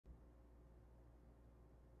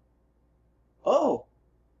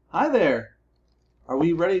Hi there! Are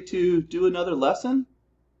we ready to do another lesson?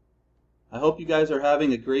 I hope you guys are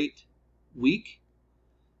having a great week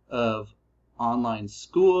of online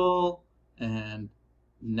school and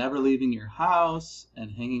never leaving your house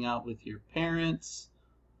and hanging out with your parents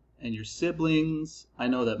and your siblings. I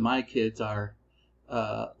know that my kids are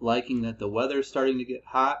liking that the weather's starting to get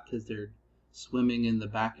hot because they're swimming in the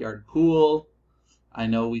backyard pool. I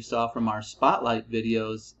know we saw from our spotlight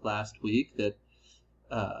videos last week that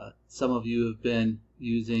some of you have been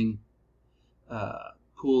using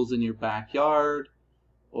pools in your backyard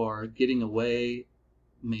or getting away,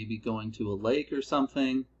 maybe going to a lake or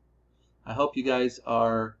something. I hope you guys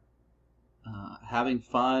are having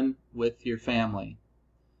fun with your family.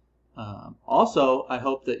 Also, I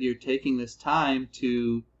hope that you're taking this time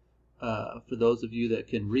to, for those of you that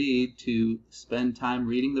can read, to spend time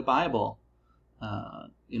reading the Bible.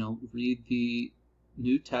 Read the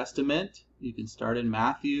New Testament. You can start in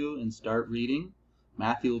Matthew and start reading.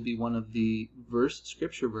 Matthew will be one of the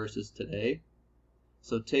scripture verses today.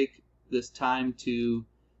 So take this time to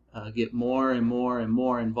get more and more and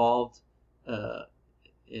more involved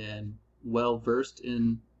and well versed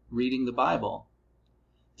in reading the Bible.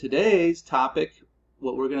 Today's topic,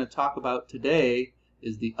 what we're going to talk about today,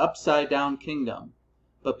 is the upside down kingdom.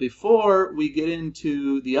 But before we get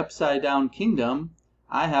into the upside down kingdom,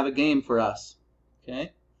 I have a game for us.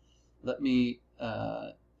 Okay, let me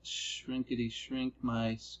shrink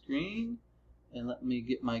my screen and let me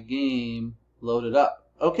get my game loaded up.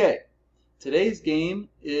 Okay, today's game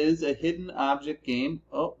is a hidden object game.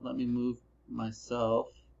 Oh, let me move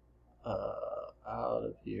myself out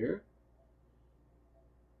of here.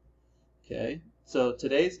 Okay, so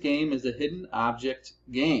today's game is a hidden object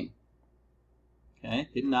game. Okay,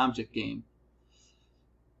 hidden object game.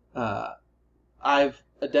 I've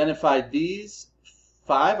identified these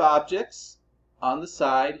 5 objects on the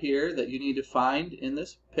side here that you need to find in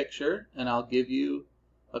this picture, and I'll give you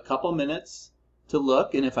a couple minutes to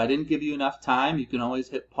look, and if I didn't give you enough time, you can always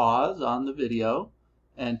hit pause on the video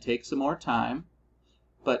and take some more time.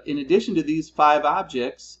 But in addition to these 5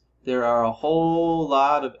 objects, there are a whole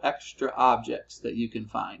lot of extra objects that you can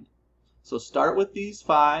find. So start with these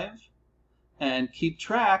 5 and keep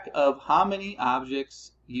track of how many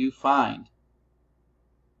objects you find.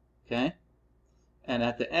 Okay? And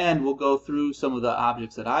at the end, we'll go through some of the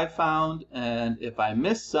objects that I found, and if I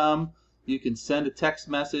miss some, you can send a text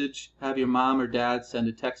message, have your mom or dad send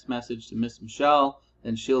a text message to Miss Michelle,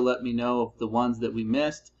 and she'll let me know of the ones that we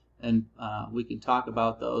missed, and we can talk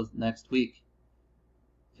about those next week.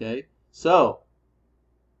 Okay, so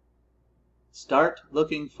start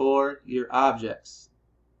looking for your objects.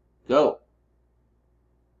 Go.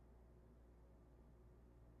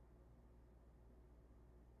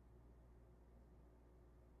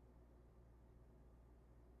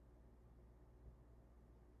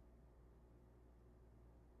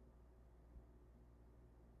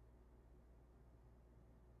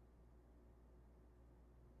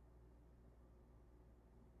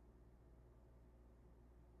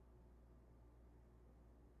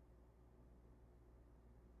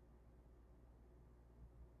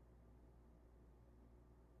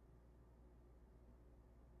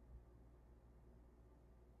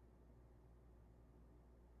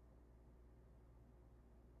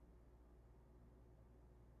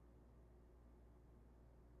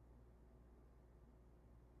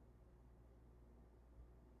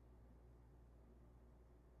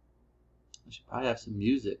 I should probably have some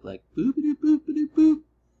music like boopity boopity boop,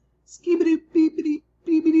 skibidi beepity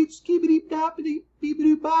beepity skibidi doppity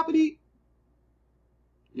beepity boppity.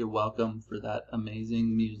 You're welcome for that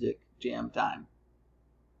amazing music jam time.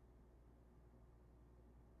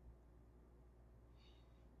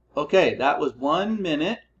 Okay, that was 1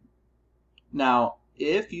 minute. Now,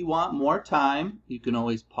 if you want more time, you can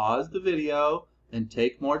always pause the video and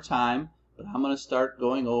take more time, but I'm going to start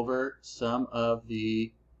going over some of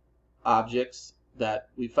the objects that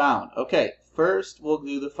we found. Okay, first we'll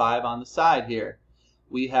do the 5 on the side here.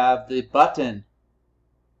 We have the button.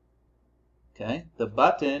 Okay, the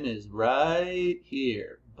button is right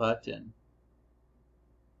here. Button.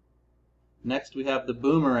 Next we have the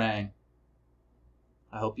boomerang.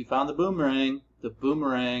 I hope you found the boomerang. The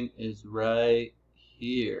boomerang is right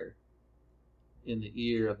here in the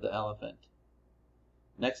ear of the elephant.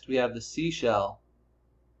 Next we have the seashell.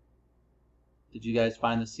 Did you guys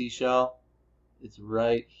find the seashell? It's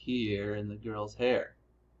right here in the girl's hair.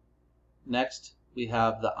 Next, we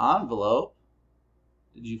have the envelope.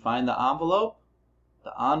 Did you find the envelope?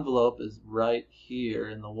 The envelope is right here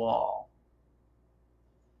in the wall.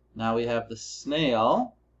 Now we have the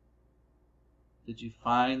snail. Did you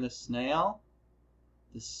find the snail?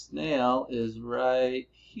 The snail is right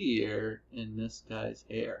here in this guy's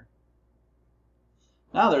hair.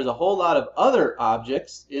 Now there's a whole lot of other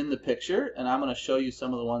objects in the picture, and I'm going to show you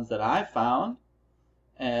some of the ones that I found,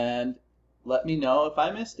 and let me know if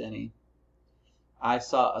I missed any. I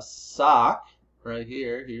saw a sock right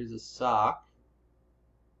here. Here's a sock.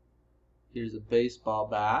 Here's a baseball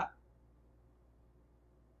bat.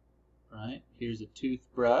 Right? Here's a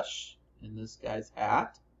toothbrush in this guy's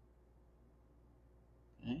hat.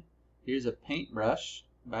 Okay. Here's a paintbrush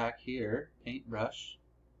back here. Paintbrush.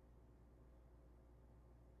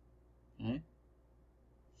 Okay.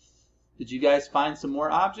 Did you guys find some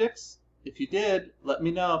more objects? If you did, let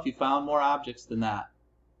me know if you found more objects than that.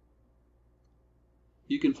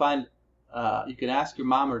 You can ask your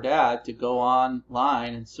mom or dad to go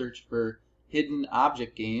online and search for hidden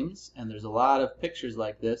object games, and there's a lot of pictures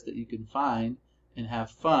like this that you can find and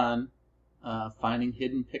have fun finding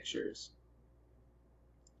hidden pictures.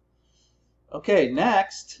 Okay,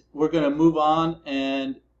 next we're going to move on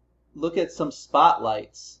and look at some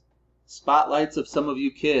spotlights. Spotlights of some of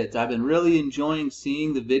you kids. I've been really enjoying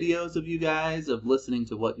seeing the videos of you guys, of listening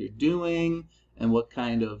to what you're doing and what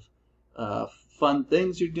kind of fun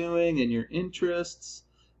things you're doing and your interests.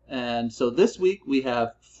 And so this week we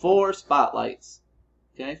have 4 spotlights.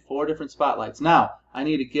 Okay, 4 different spotlights. Now, I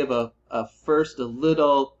need to give first a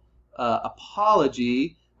little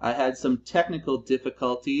apology. I had some technical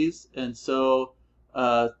difficulties, and so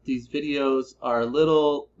these videos are a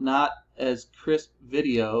little not as crisp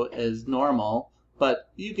video as normal, but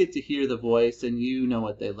you get to hear the voice and you know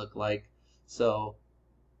what they look like, so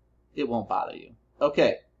it won't bother you.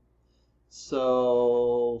 Okay,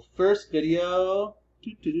 so first video.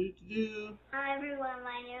 Hi everyone,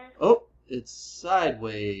 my name is... Oh, it's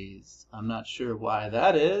sideways. I'm not sure why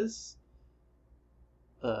that is.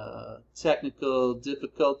 Technical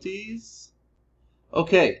difficulties.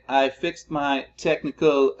 Okay, I fixed my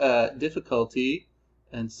technical difficulty,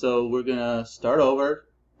 and so we're gonna start over.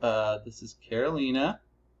 This is Carolina,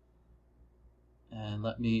 and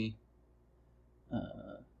let me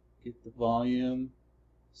get the volume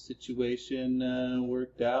situation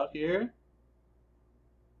worked out here.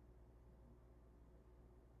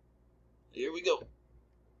 Here we go.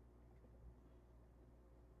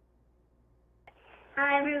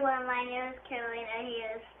 Hi everyone, my name is Carolina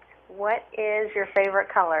Hughes. What is your favorite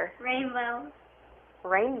color? Rainbow.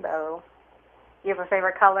 Rainbow. You have a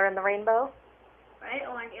favorite color in the rainbow? Red,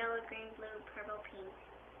 orange, yellow, green, blue, purple,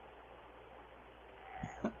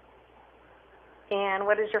 pink. And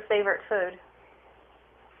what is your favorite food?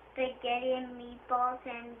 Spaghetti and meatballs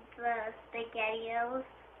and the SpaghettiOs.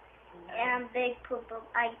 And big poop of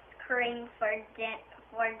ice cream for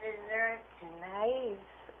dessert. Nice.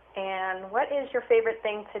 And what is your favorite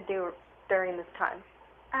thing to do during this time?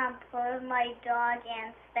 Play with my dog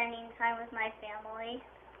and spending time with my family.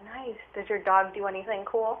 Nice. Does your dog do anything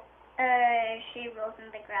cool? She rolls in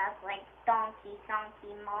the grass like donkey,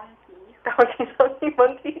 donkey, monkey. Donkey, donkey,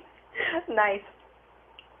 monkey. Nice.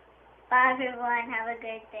 Bye everyone, have a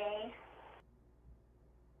good day.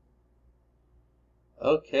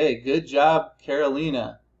 Okay, good job,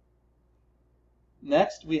 Carolina.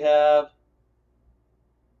 Next we have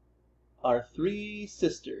our 3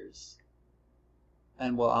 sisters.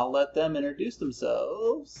 And well, I'll let them introduce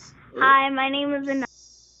themselves. Hi, my name is Anaya.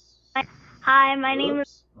 Hi, my name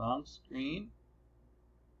is... Wrong screen.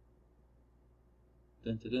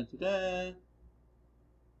 Dun, dun, dun, dun, dun.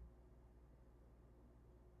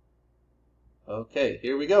 Okay,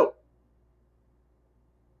 here we go.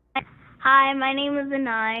 Hi, my name is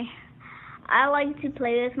Anaya. I like to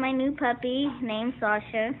play with my new puppy named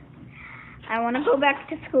Sasha. I want to go back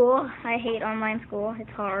to school. I hate online school. It's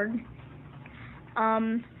hard.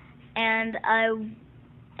 And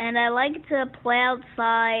I like to play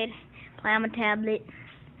outside, play on my tablet,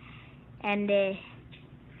 and yeah,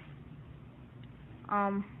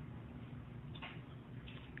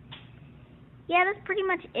 that's pretty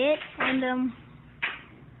much it. And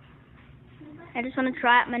I just want to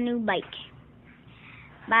try out my new bike.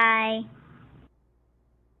 Bye.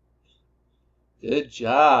 Good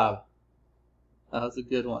job. That was a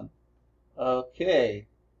good one. Okay.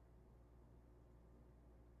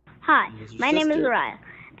 Hi, my name is Araya,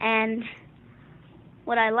 and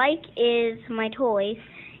what I like is my toys,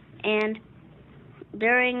 and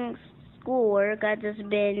during schoolwork I've just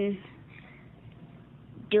been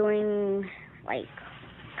doing like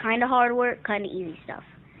kind of hard work, kind of easy stuff,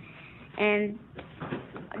 and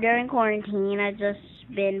during quarantine I've just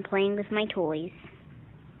been playing with my toys.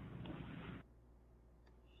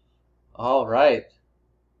 All right.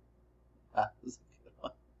 That was a good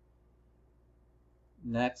one.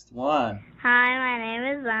 Next one. Hi, my name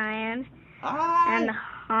is Zion. Hi. And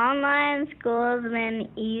online school has been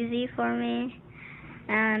easy for me.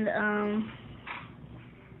 And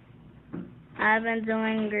I've been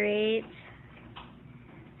doing great.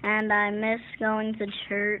 And I miss going to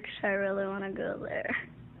church. I really want to go there.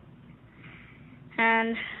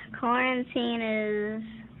 And quarantine is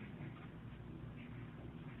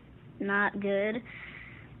not good.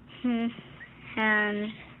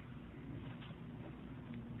 And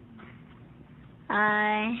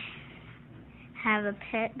I have a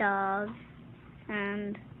pet dog,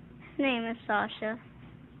 and his name is Sasha.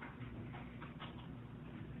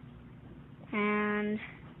 And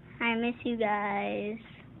I miss you guys.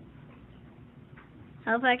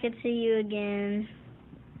 Hope I could see you again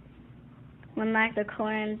when the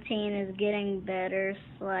quarantine is getting better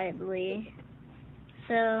slightly.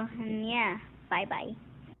 So, and yeah, bye-bye.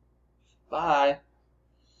 Bye.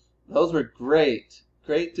 Those were great.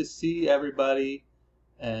 Great to see everybody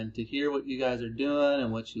and to hear what you guys are doing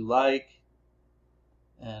and what you like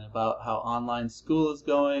and about how online school is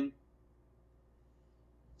going.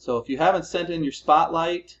 So if you haven't sent in your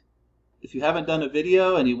spotlight, if you haven't done a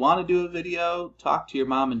video and you want to do a video, talk to your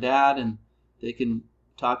mom and dad, and they can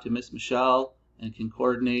talk to Miss Michelle and can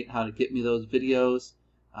coordinate how to get me those videos.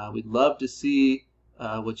 We'd love to see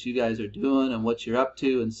what you guys are doing and what you're up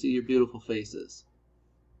to and see your beautiful faces.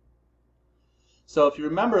 So if you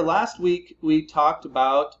remember, last week we talked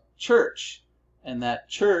about church, and that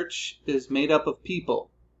church is made up of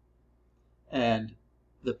people. And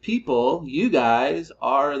the people, you guys,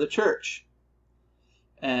 are the church.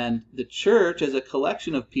 And the church as a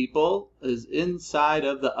collection of people is inside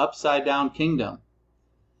of the upside down kingdom.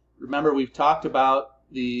 Remember, we've talked about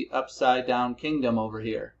the upside down kingdom over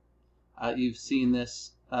here. You've seen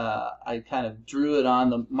this. I kind of drew it on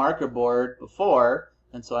the marker board before,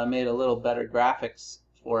 and so I made a little better graphics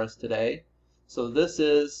for us today. So this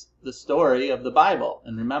is the story of the Bible.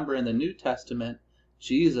 And remember, in the New Testament,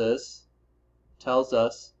 Jesus tells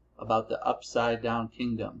us about the upside down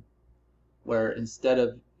kingdom, where instead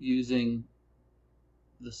of using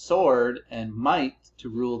the sword and might to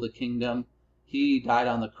rule the kingdom, he died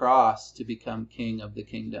on the cross to become king of the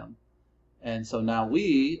kingdom. And so now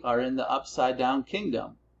we are in the upside down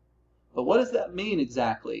kingdom. But what does that mean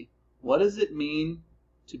exactly? What does it mean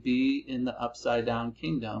to be in the upside down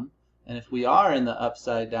kingdom? And if we are in the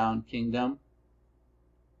upside down kingdom,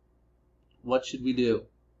 what should we do?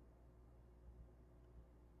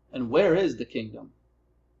 And where is the kingdom?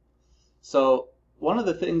 So one of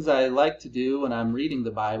the things I like to do when I'm reading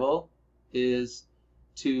the Bible is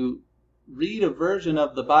to read a version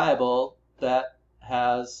of the Bible that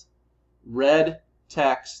has red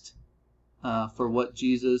text for what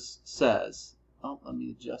Jesus says. Oh, let me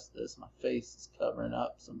adjust this. My face is covering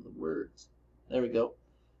up some of the words. There we go.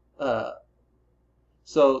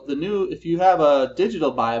 So if you have a digital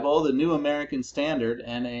Bible, the New American Standard,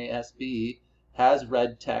 NASB, has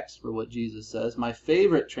red text for what Jesus says. My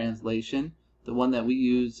favorite translation, the one that we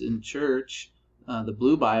use in church, the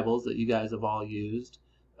blue Bibles that you guys have all used,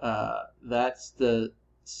 that's the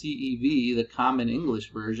CEV, the Common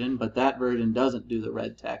English Version, but that version doesn't do the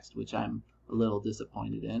red text, which I'm a little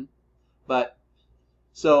disappointed in. But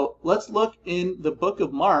so let's look in the book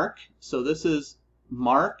of Mark. So this is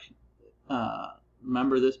Mark.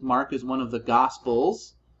 Remember, this Mark is one of the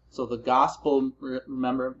Gospels. So the gospel,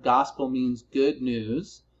 remember, gospel means good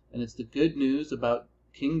news, and it's the good news about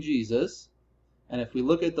King Jesus. And if we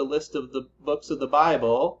look at the list of the books of the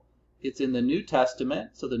Bible, it's in the New Testament.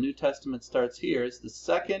 So the New Testament starts here. It's the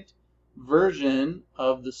second version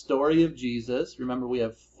of the story of Jesus. Remember, we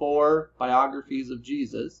have 4 biographies of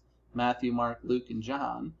Jesus, Matthew, Mark, Luke, and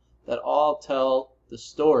John, that all tell the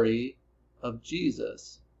story of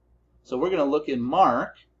Jesus. So we're going to look in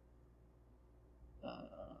Mark. How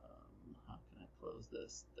can I close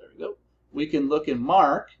this? There we go. We can look in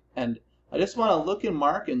Mark, and I just want to look in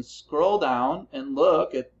Mark and scroll down and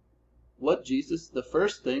look at what Jesus, the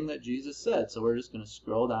first thing that Jesus said. So we're just going to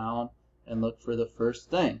scroll down and look for the first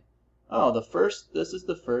thing. Oh, this is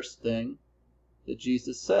the first thing that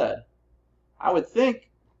Jesus said. I would think,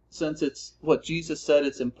 since it's what Jesus said,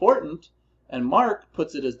 it's important, and Mark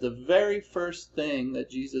puts it as the very first thing that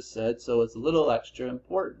Jesus said, so it's a little extra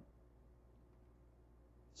important.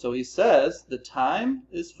 So he says, the time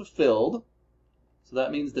is fulfilled. So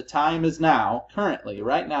that means the time is now, currently,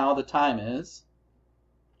 right now the time is.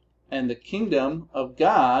 And the kingdom of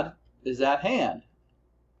God is at hand.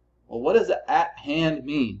 Well, what does at hand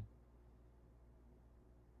mean?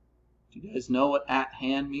 Do you guys know what at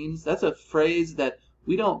hand means? That's a phrase that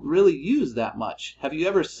we don't really use that much. Have you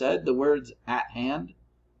ever said the words at hand?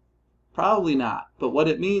 Probably not. But what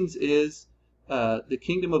it means is the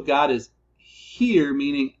kingdom of God is here,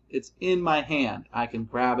 meaning it's in my hand. I can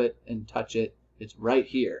grab it and touch it. It's right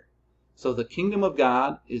here. So the kingdom of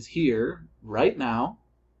God is here right now.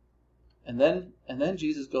 And then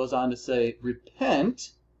Jesus goes on to say,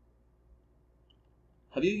 repent.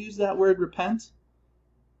 Have you used that word, repent?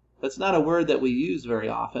 That's not a word that we use very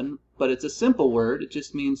often, but it's a simple word. It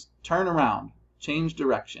just means turn around, change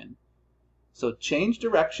direction. So change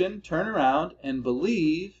direction, turn around, and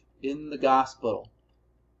believe in the gospel.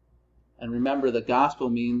 And remember, the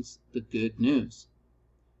gospel means the good news.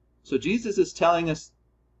 So Jesus is telling us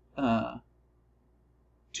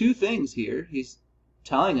two things here. He's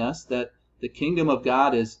telling us that the kingdom of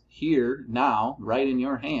God is here now, right in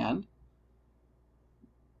your hand.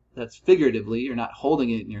 That's figuratively, you're not holding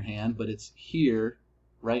it in your hand, but it's here,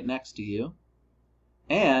 right next to you.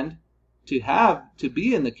 And to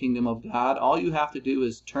be in the kingdom of God, all you have to do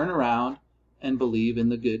is turn around and believe in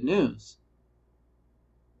the good news.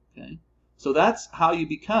 Okay? So that's how you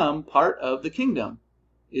become part of the kingdom,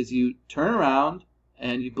 is you turn around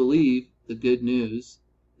and you believe the good news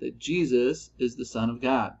that Jesus is the Son of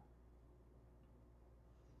God.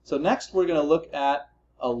 So next we're going to look at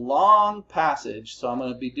a long passage. So I'm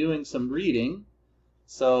going to be doing some reading.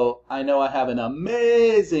 So I know I have an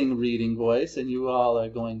amazing reading voice and you all are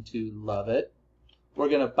going to love it. We're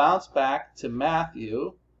going to bounce back to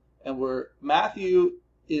Matthew. And Matthew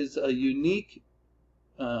is a unique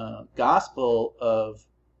gospel of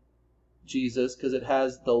Jesus because it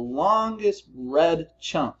has the longest red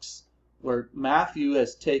chunks, where Matthew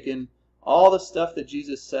has taken all the stuff that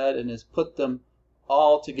Jesus said and has put them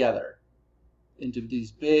all together into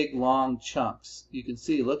these big long chunks. You can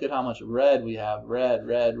see, look at how much red we have. Red,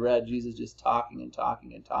 red, red. Jesus just talking and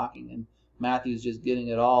talking and talking, and Matthew's just getting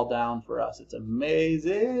it all down for us. It's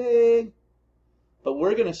amazing. But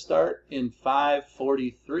we're going to start in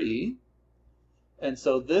 5:43. And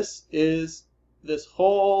so this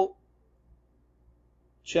whole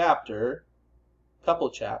chapter, couple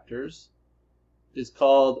chapters, is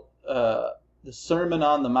called the Sermon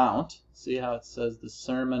on the Mount. See how it says the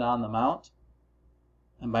Sermon on the Mount?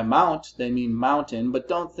 And by mount, they mean mountain, but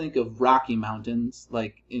don't think of Rocky Mountains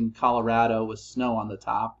like in Colorado with snow on the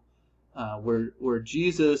top. Where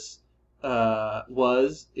Jesus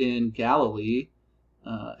was in Galilee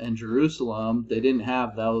and Jerusalem, they didn't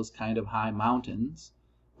have those kind of high mountains.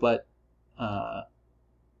 But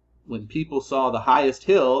when people saw the highest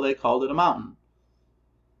hill, they called it a mountain,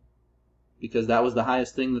 because that was the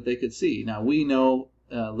highest thing that they could see. Now we know,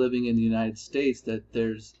 living in the United States, that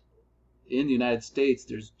there's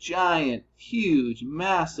giant, huge,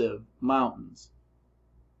 massive mountains.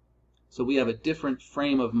 So we have a different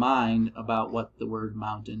frame of mind about what the word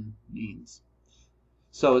mountain means.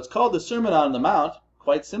 So it's called the Sermon on the Mount,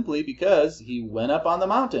 quite simply because he went up on the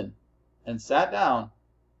mountain and sat down.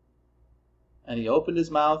 And he opened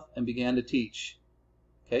his mouth and began to teach.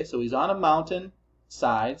 Okay, so he's on a mountain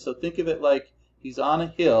side. So think of it like he's on a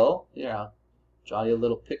hill. Here, I'll draw you a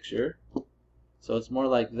little picture. So it's more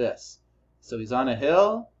like this. So he's on a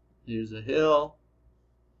hill. Here's a hill.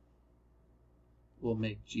 We'll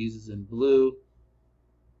make Jesus in blue.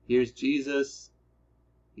 Here's Jesus.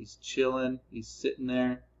 He's chilling. He's sitting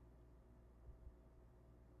there.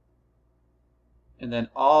 And then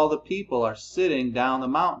all the people are sitting down the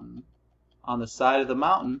mountain, on the side of the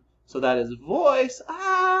mountain, so that his voice,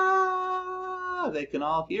 they can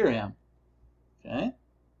all hear him. Okay?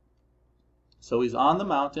 So he's on the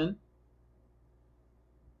mountain.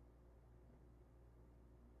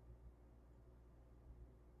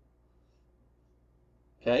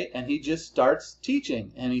 Okay, and he just starts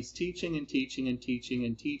teaching, and he's teaching and teaching and teaching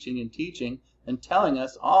and teaching and teaching and telling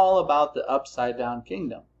us all about the upside down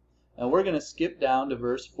kingdom. And we're going to skip down to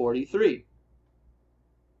verse 43.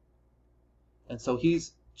 And so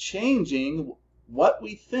he's changing what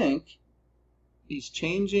we think. He's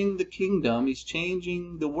changing the kingdom. He's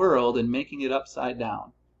changing the world and making it upside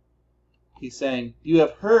down. He's saying, you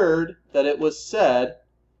have heard that it was said,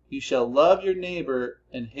 you shall love your neighbor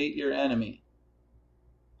and hate your enemy.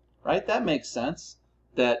 Right? That makes sense.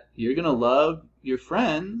 That you're going to love your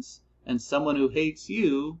friends, and someone who hates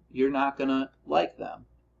you, you're not going to like them.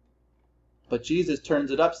 But Jesus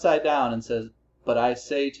turns it upside down and says, but I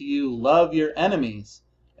say to you, love your enemies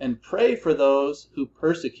and pray for those who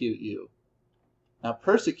persecute you. Now,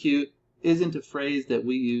 persecute isn't a phrase that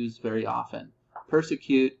we use very often.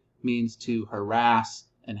 Persecute means to harass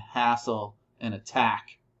and hassle and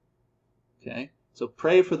attack. Okay? So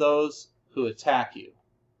pray for those who attack you.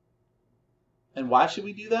 And why should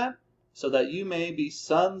we do that? So that you may be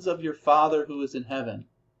sons of your Father who is in heaven.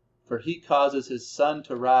 For he causes his sun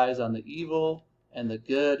to rise on the evil and the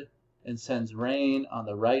good, and sends rain on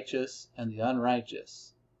the righteous and the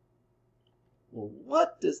unrighteous. Well,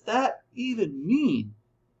 what does that even mean?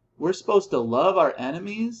 We're supposed to love our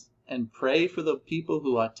enemies and pray for the people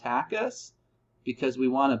who attack us because we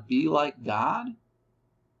want to be like God?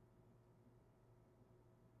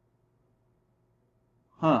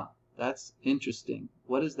 That's interesting.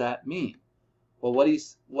 What does that mean? Well,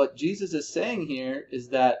 what Jesus is saying here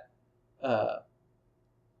is that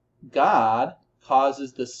God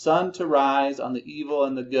causes the sun to rise on the evil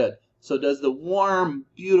and the good. So does the warm,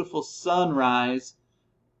 beautiful sun rise?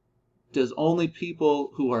 Does only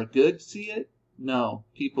people who are good see it? No.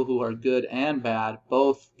 People who are good and bad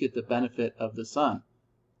both get the benefit of the sun.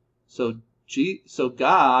 So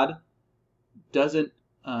God doesn't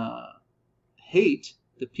hate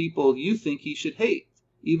the people you think he should hate.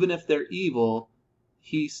 Even if they're evil,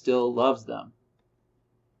 he still loves them.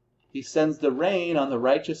 He sends the rain on the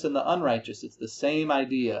righteous and the unrighteous. It's the same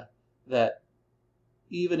idea that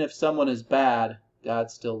even if someone is bad, God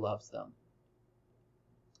still loves them.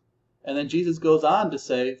 And then Jesus goes on to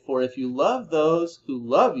say, for if you love those who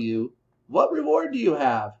love you, what reward do you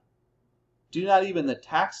have? Do not even the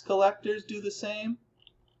tax collectors do the same?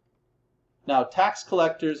 Now, tax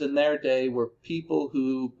collectors in their day were people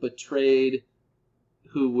who betrayed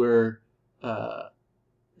the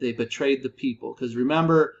people. Because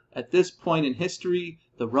remember, at this point in history,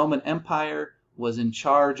 the Roman Empire was in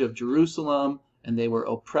charge of Jerusalem, and they were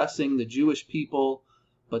oppressing the Jewish people.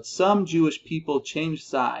 But some Jewish people changed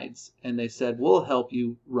sides, and they said, we'll help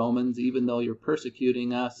you, Romans, even though you're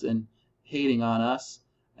persecuting us and hating on us.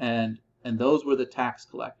 And those were the tax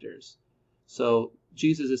collectors. So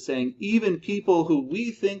Jesus is saying, even people who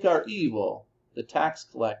we think are evil, the tax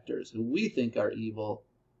collectors who we think are evil,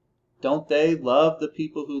 don't they love the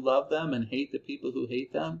people who love them and hate the people who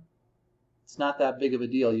hate them? It's not that big of a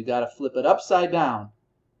deal. You got to flip it upside down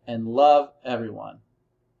and love everyone.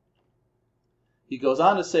 He goes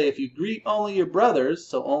on to say, if you greet only your brothers,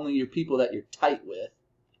 so only your people that you're tight with,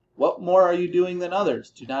 what more are you doing than others?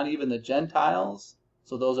 Do not even the Gentiles,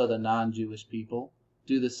 so those are the non-Jewish people,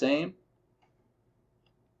 do the same?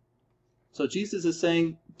 So Jesus is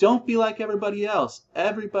saying, don't be like everybody else.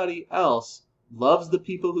 Everybody else loves the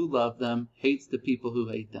people who love them, hates the people who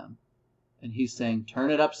hate them. And he's saying, turn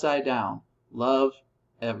it upside down. Love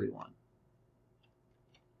everyone.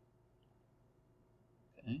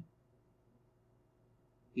 Okay.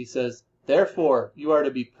 He says, therefore, you are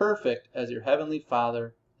to be perfect as your heavenly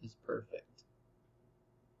Father is perfect.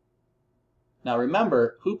 Now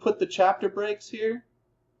remember, who put the chapter breaks here?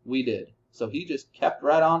 We did. So he just kept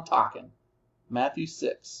right on talking. Matthew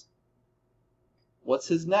 6. What's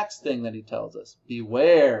his next thing that he tells us?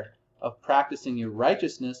 Beware of practicing your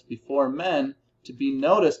righteousness before men to be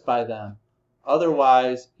noticed by them.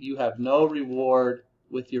 Otherwise, you have no reward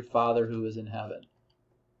with your Father who is in heaven.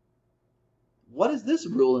 What is this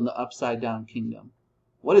rule in the upside down kingdom?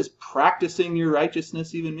 What does practicing your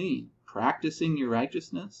righteousness even mean? Practicing your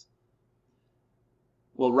righteousness?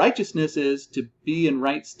 Well, righteousness is to be in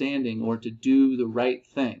right standing or to do the right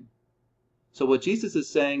thing. So what Jesus is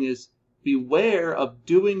saying is, beware of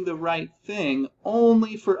doing the right thing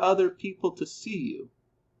only for other people to see you.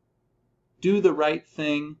 Do the right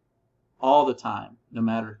thing all the time, no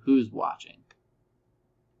matter who's watching.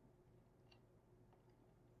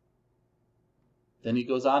 Then he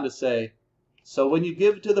goes on to say, so when you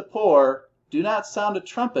give to the poor, do not sound a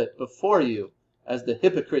trumpet before you, as the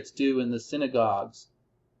hypocrites do in the synagogues.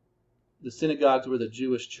 The synagogues were the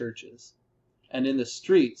Jewish churches. And in the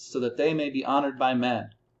streets, so that they may be honored by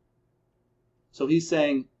men. So he's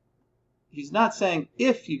not saying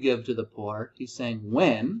if you give to the poor, he's saying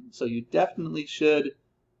when. So you definitely should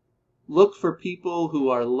look for people who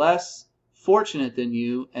are less fortunate than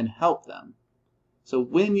you and help them. So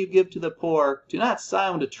when you give to the poor, do not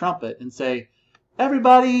sound a trumpet and say,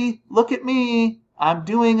 everybody, look at me, I'm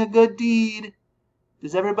doing a good deed.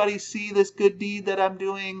 Does everybody see this good deed that I'm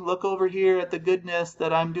doing? Look over here at the goodness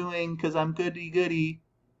that I'm doing because I'm goody-goody.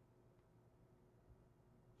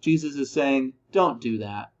 Jesus is saying, don't do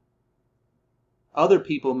that. Other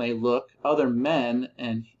people may look, other men,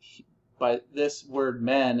 and by this word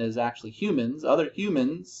men is actually humans. Other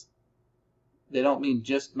humans, they don't mean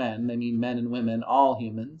just men, they mean men and women, all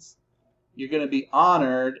humans. You're going to be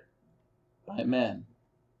honored by men.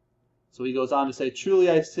 So he goes on to say, truly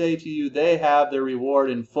I say to you, they have their reward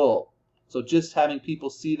in full. So just having people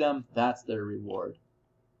see them, that's their reward.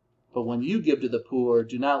 But when you give to the poor,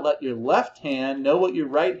 do not let your left hand know what your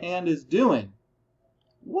right hand is doing.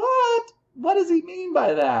 What? What does he mean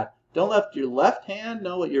by that? Don't let your left hand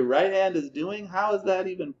know what your right hand is doing? How is that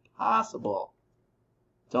even impossible.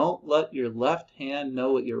 Don't let your left hand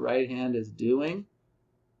know what your right hand is doing.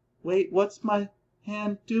 Wait, what's my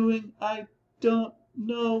hand doing? I don't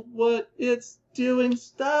know what it's doing.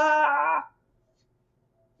 Stop!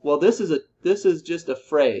 Well, this is just a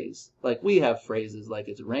phrase. Like we have phrases like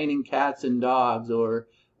it's raining cats and dogs, or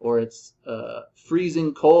it's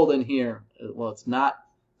freezing cold in here. Well, it's not.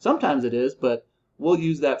 Sometimes it is, but we'll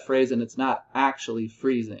use that phrase and it's not actually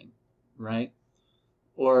freezing, right?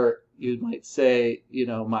 Or you might say, you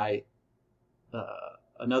know,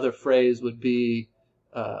 another phrase would be,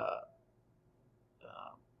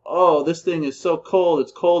 oh, this thing is so cold,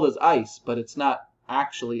 it's cold as ice, but it's not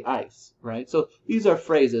actually ice, right? So these are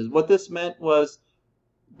phrases. What this meant was,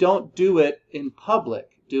 don't do it in public.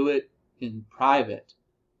 Do it in private.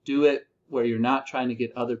 Do it where you're not trying to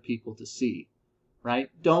get other people to see, right?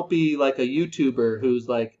 Don't be like a YouTuber who's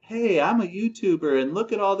like, hey, I'm a YouTuber and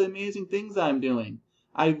look at all the amazing things I'm doing.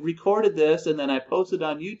 I recorded this and then I posted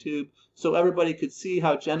on YouTube so everybody could see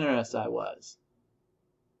how generous I was.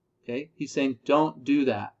 Okay? He's saying don't do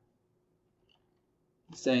that.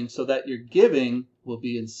 He's saying so that your giving will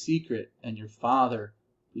be in secret and your Father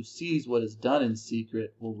who sees what is done in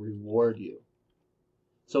secret will reward you.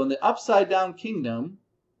 So in the upside down kingdom,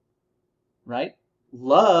 right?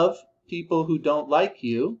 Love people who don't like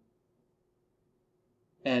you.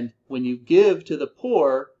 And when you give to the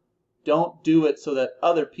poor, don't do it so that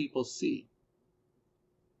other people see.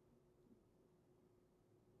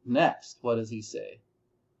 Next, what does he say?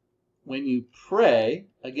 When you pray,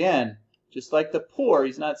 again, just like the poor,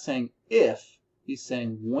 he's not saying if, he's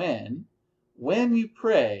saying when. When you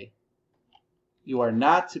pray, you are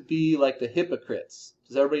not to be like the hypocrites.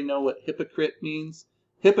 Does everybody know what hypocrite means?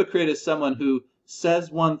 Hypocrite is someone who says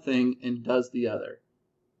one thing and does the other.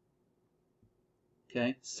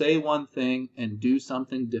 Okay? Say one thing and do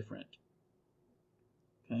something different.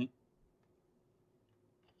 Okay?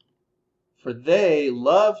 For they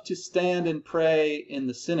love to stand and pray in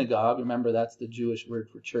the synagogue. Remember, that's the Jewish word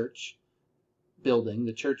for church building,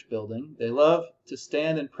 the church building. They love to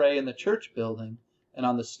stand and pray in the church building and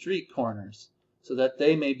on the street corners, so that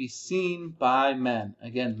they may be seen by men.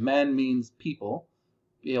 Again, men means people.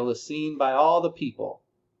 Be able to seen by all the people.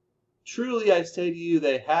 Truly I say to you,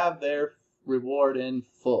 they have their reward in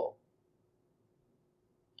full.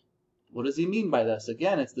 What does he mean by this?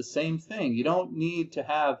 Again, it's the same thing. You don't need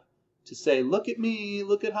to say, look at me,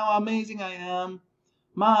 look at how amazing I am.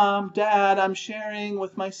 Mom, Dad, I'm sharing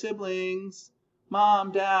with my siblings.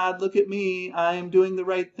 Mom, Dad, look at me, I am doing the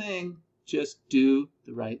right thing. Just do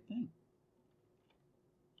the right thing.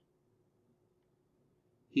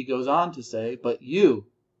 He goes on to say, but you,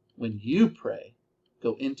 when you pray,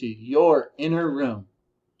 go into your inner room,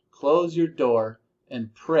 close your door,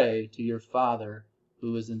 and pray to your Father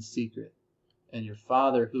who is in secret. And your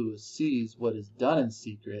Father who sees what is done in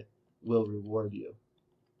secret will reward you.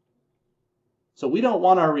 So we don't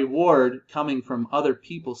want our reward coming from other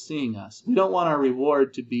people seeing us. We don't want our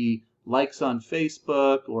reward to be likes on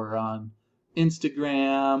Facebook or on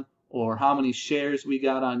Instagram, or how many shares we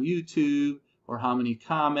got on YouTube, or how many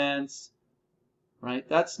comments, right?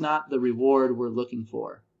 That's not the reward we're looking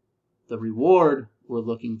for. The reward we're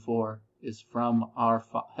looking for is from our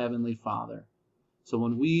Heavenly Father. So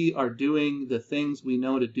when we are doing the things we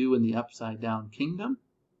know to do in the upside down kingdom,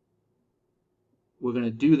 we're going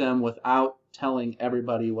to do them without telling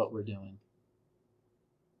everybody what we're doing.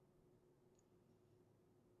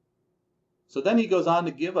 So then he goes on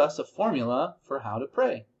to give us a formula for how to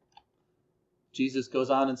pray. Jesus goes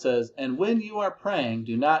on and says, and when you are praying,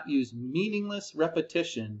 do not use meaningless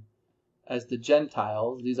repetition as the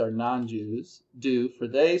Gentiles, these are non-Jews, do, for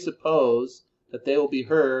they suppose that they will be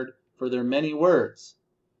heard for their many words.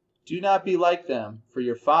 Do not be like them, for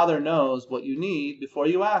your Father knows what you need before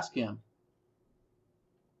you ask him.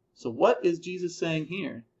 So what is Jesus saying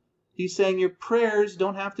here? He's saying your prayers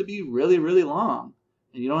don't have to be really, really long.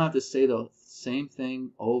 And you don't have to say the same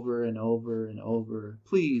thing over and over and over.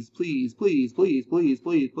 Please, please, please, please, please,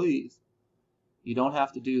 please, please. You don't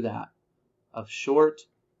have to do that. A short,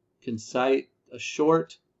 concise,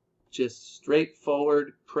 just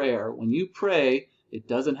straightforward prayer. When you pray, it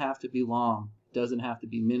doesn't have to be long. It doesn't have to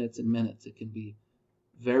be minutes and minutes. It can be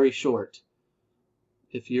very short.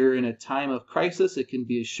 If you're in a time of crisis, it can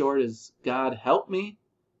be as short as, God help me.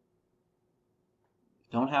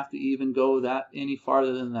 Don't have to even go that any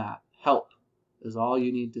farther than that. Help is all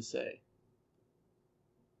you need to say.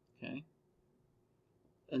 Okay?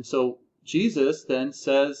 And so Jesus then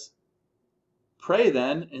says, pray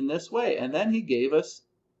then in this way. And then he gave us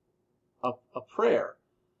a prayer.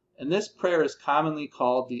 And this prayer is commonly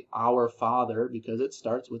called the Our Father because it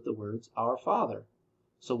starts with the words Our Father.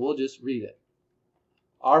 So we'll just read it.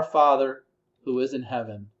 Our Father, who is in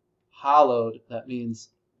heaven, hallowed, that means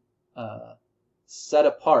set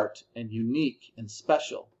apart and unique and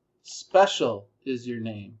special. Special is your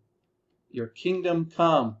name. Your kingdom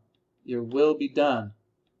come, your will be done,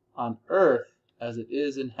 on earth as it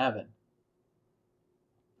is in heaven.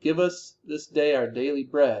 Give us this day our daily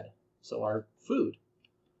bread, so our food,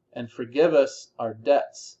 and forgive us our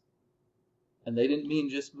debts. And they didn't mean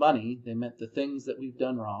just money, they meant the things that we've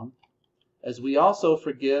done wrong, as we also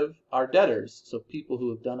forgive our debtors, so people who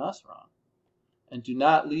have done us wrong. And do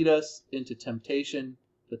not lead us into temptation,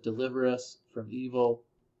 but deliver us from evil.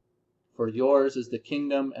 For yours is the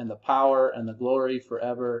kingdom and the power and the glory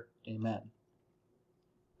forever. Amen.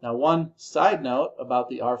 Now, one side note about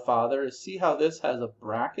the Our Father is, see how this has a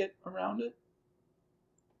bracket around it?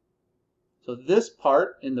 So this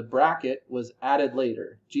part in the bracket was added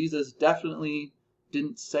later. Jesus definitely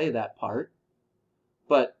didn't say that part.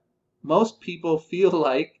 But most people feel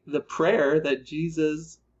like the prayer that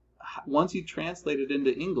Jesus, once you translate it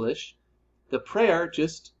into English, the prayer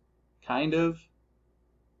just kind of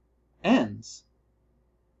ends.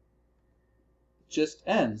 Just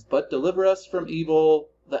ends. But deliver us from evil,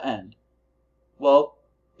 the end. Well,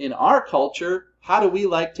 in our culture, how do we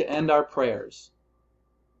like to end our prayers?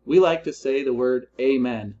 We like to say the word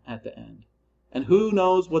amen at the end. And who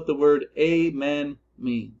knows what the word amen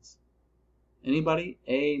means? Anybody?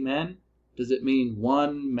 Amen? Does it mean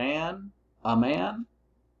one man? A man?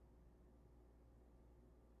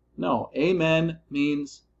 No. Amen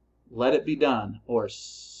means let it be done, or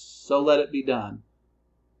so let it be done.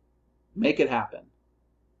 Make it happen.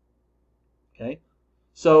 Okay?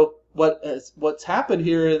 So what's happened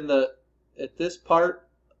here at this part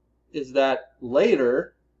is that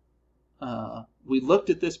later we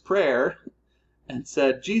looked at this prayer and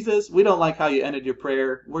said, Jesus, we don't like how you ended your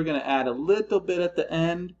prayer. We're going to add a little bit at the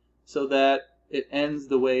end so that it ends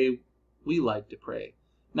the way we like to pray.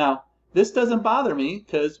 Now, this doesn't bother me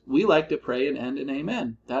because we like to pray and end in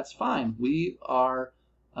amen. That's fine. We are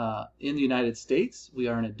in the United States. We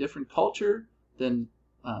are in a different culture than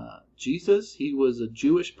Jesus. He was a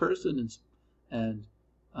Jewish person, and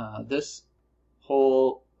this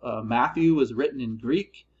whole Matthew was written in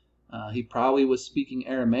Greek. He probably was speaking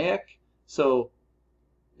Aramaic. So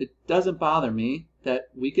it doesn't bother me that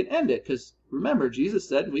we can end it, because remember, Jesus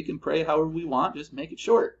said we can pray however we want, just make it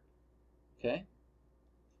short. Okay?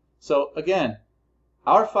 So again,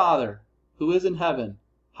 Our Father, who is in heaven,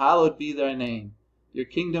 hallowed be thy name. Your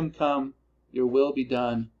kingdom come, your will be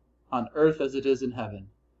done, on earth as it is in heaven.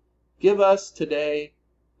 Give us today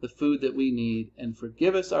the food that we need, and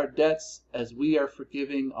forgive us our debts as we are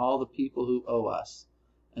forgiving all the people who owe us.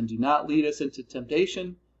 And do not lead us into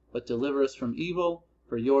temptation, but deliver us from evil.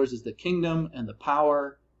 For yours is the kingdom and the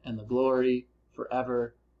power and the glory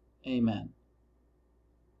forever. Amen.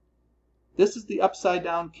 This is the upside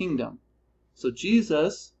down kingdom. So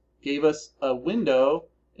Jesus gave us a window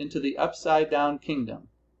into the upside down kingdom.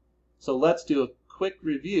 So let's do a quick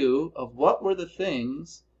review of what were the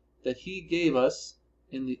things that he gave us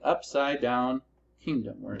in the upside down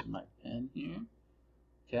kingdom. Where's my pen here?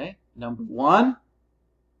 Okay, number 1,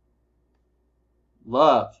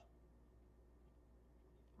 love.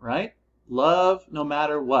 Right? Love no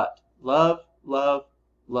matter what. Love, love,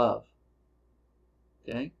 love.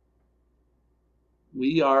 Okay?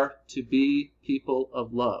 We are to be people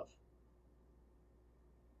of love.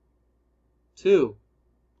 2,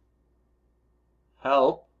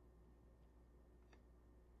 help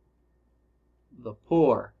the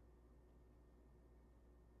poor.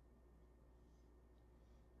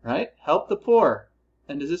 Right? Help the poor.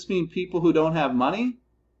 And does this mean people who don't have money?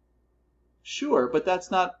 Sure, but that's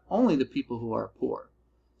not only the people who are poor.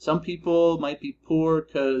 Some people might be poor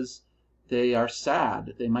because they are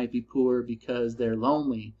sad. They might be poor because they're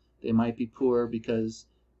lonely. They might be poor because,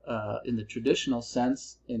 in the traditional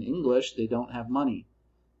sense, in English, they don't have money.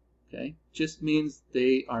 Okay? Just means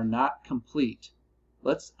they are not complete.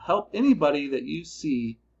 Let's help anybody that you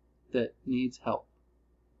see that needs help.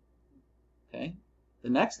 Okay? The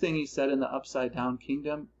next thing he said in the upside down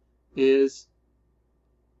kingdom is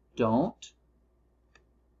don't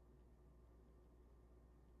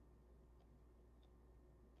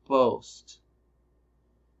boast.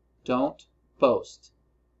 Don't boast.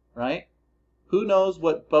 Right? Who knows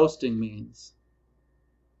what boasting means?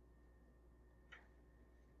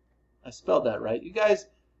 I spelled that right. You guys,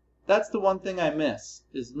 that's the one thing I miss,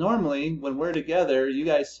 is normally when we're together, you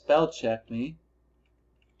guys spell check me.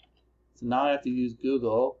 So now I have to use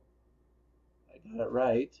Google. I got it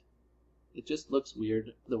right. It just looks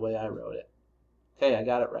weird the way I wrote it. Okay, I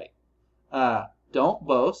got it right. Don't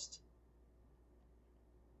boast.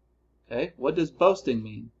 Okay, what does boasting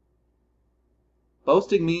mean?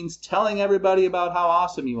 Boasting means telling everybody about how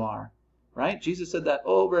awesome you are, right? Jesus said that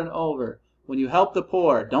over and over. When you help the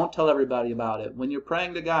poor, don't tell everybody about it. When you're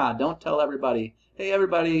praying to God, don't tell everybody, hey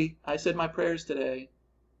everybody, I said my prayers today.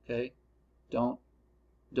 Okay, don't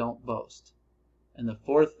boast. And the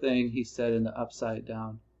fourth thing he said in the upside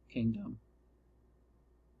down kingdom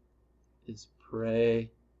is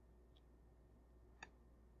pray.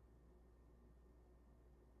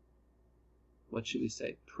 What should we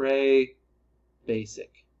say? Pray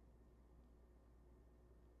basic.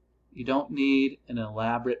 You don't need an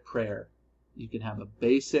elaborate prayer. You can have a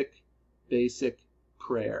basic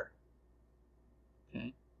prayer.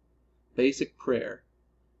 Okay? Basic prayer.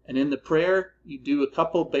 And in the prayer, you do a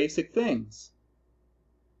couple basic things.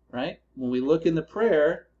 Right? When we look in the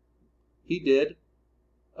prayer, he did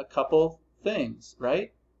a couple things,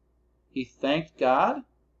 right? He thanked God.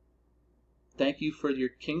 Thank you for your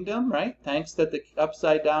kingdom, right? Thanks that the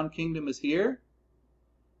upside down kingdom is here.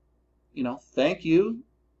 You know, thank you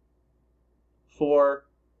for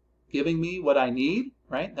giving me what I need,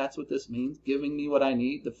 right? That's what this means, giving me what I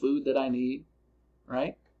need, the food that I need,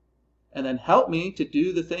 right? And then help me to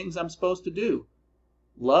do the things I'm supposed to do.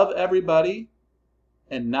 Love everybody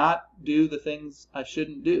and not do the things I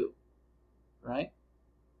shouldn't do, right?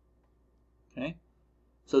 Okay?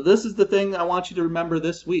 So this is the thing I want you to remember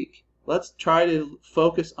this week. Let's try to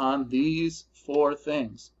focus on these four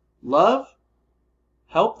things. Love,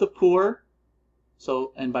 help the poor.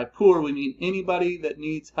 So, and by poor we mean anybody that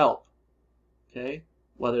needs help. Okay?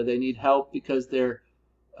 Whether they need help because they're,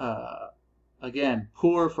 again,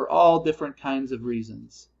 poor for all different kinds of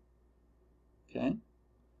reasons. Okay?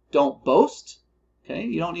 Don't boast. Okay?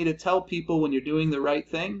 You don't need to tell people when you're doing the right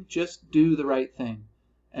thing. Just do the right thing.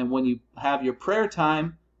 And when you have your prayer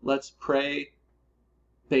time, let's pray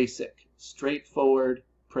basic, straightforward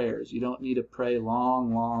prayers. You don't need to pray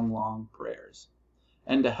long prayers.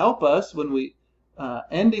 And to help us when we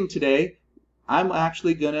ending today, I'm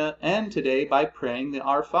actually going to end today by praying the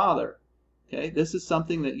Our Father. Okay, this is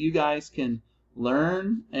something that you guys can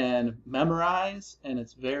learn and memorize, and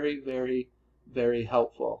it's very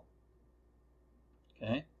helpful.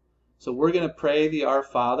 Okay, so we're going to pray the Our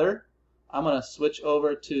Father. I'm going to switch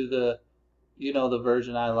over to the, the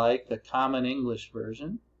version I like, the Common English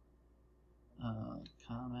version.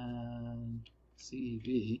 Common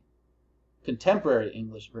CEV, Contemporary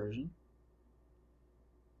English version.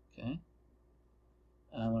 Okay.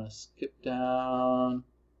 And I'm going to skip down.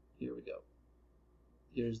 Here we go.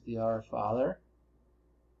 Here's the Our Father.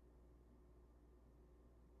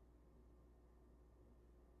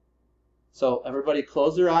 So everybody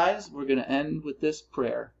close their eyes. We're going to end with this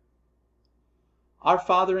prayer. Our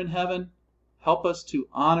Father in heaven, help us to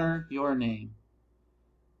honor your name.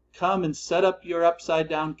 Come and set up your upside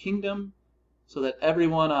down kingdom so that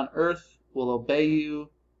everyone on earth will obey you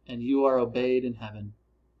and you are obeyed in heaven.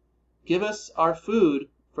 Give us our food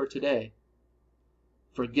for today.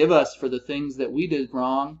 Forgive us for the things that we did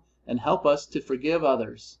wrong and help us to forgive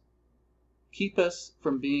others. Keep us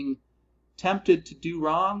from being tempted to do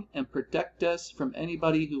wrong and protect us from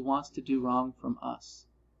anybody who wants to do wrong from us.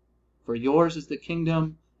 For yours is the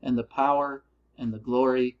kingdom and the power and the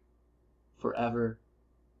glory forever.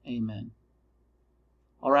 Amen.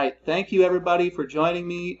 All right. Thank you, everybody, for joining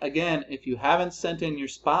me. Again, if you haven't sent in your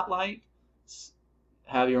spotlight,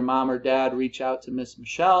 have your mom or dad reach out to Miss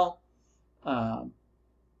Michelle.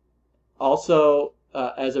 Also,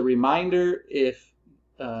 as a reminder, if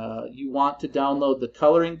you want to download the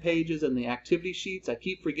coloring pages and the activity sheets, I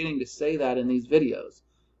keep forgetting to say that in these videos.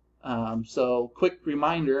 So, quick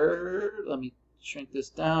reminder, let me shrink this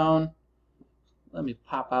down. Let me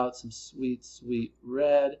pop out some sweet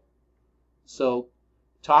red. So,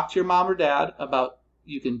 talk to your mom or dad about,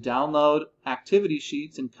 you can download activity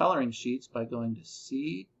sheets and coloring sheets by going to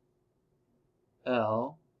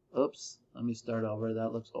oops, let me start over.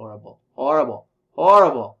 That looks horrible. Horrible.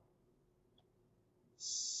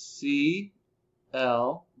 CL.church.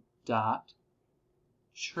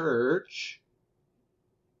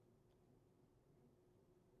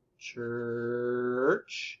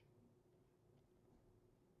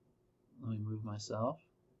 Let me move myself.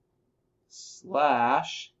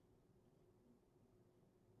 /kids.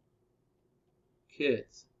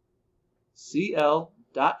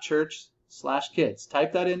 CL.church/kids.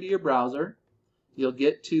 Type that into your browser. You'll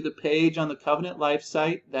get to the page on the Covenant Life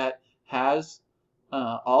site that has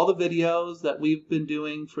all the videos that we've been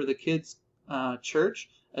doing for the kids'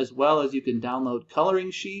 church, as well as you can download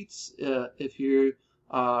coloring sheets if you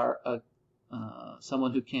are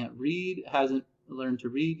someone who can't read, hasn't learned to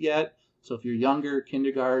read yet. So if you're younger,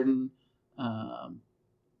 kindergarten,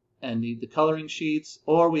 and need the coloring sheets,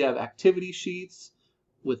 or we have activity sheets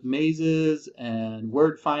with mazes and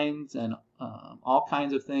word finds and all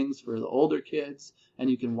kinds of things for the older kids, and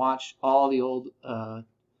you can watch all the old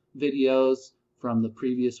videos from the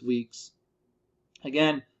previous weeks.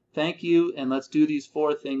 Again, thank you, and let's do these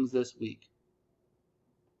 4 things this week.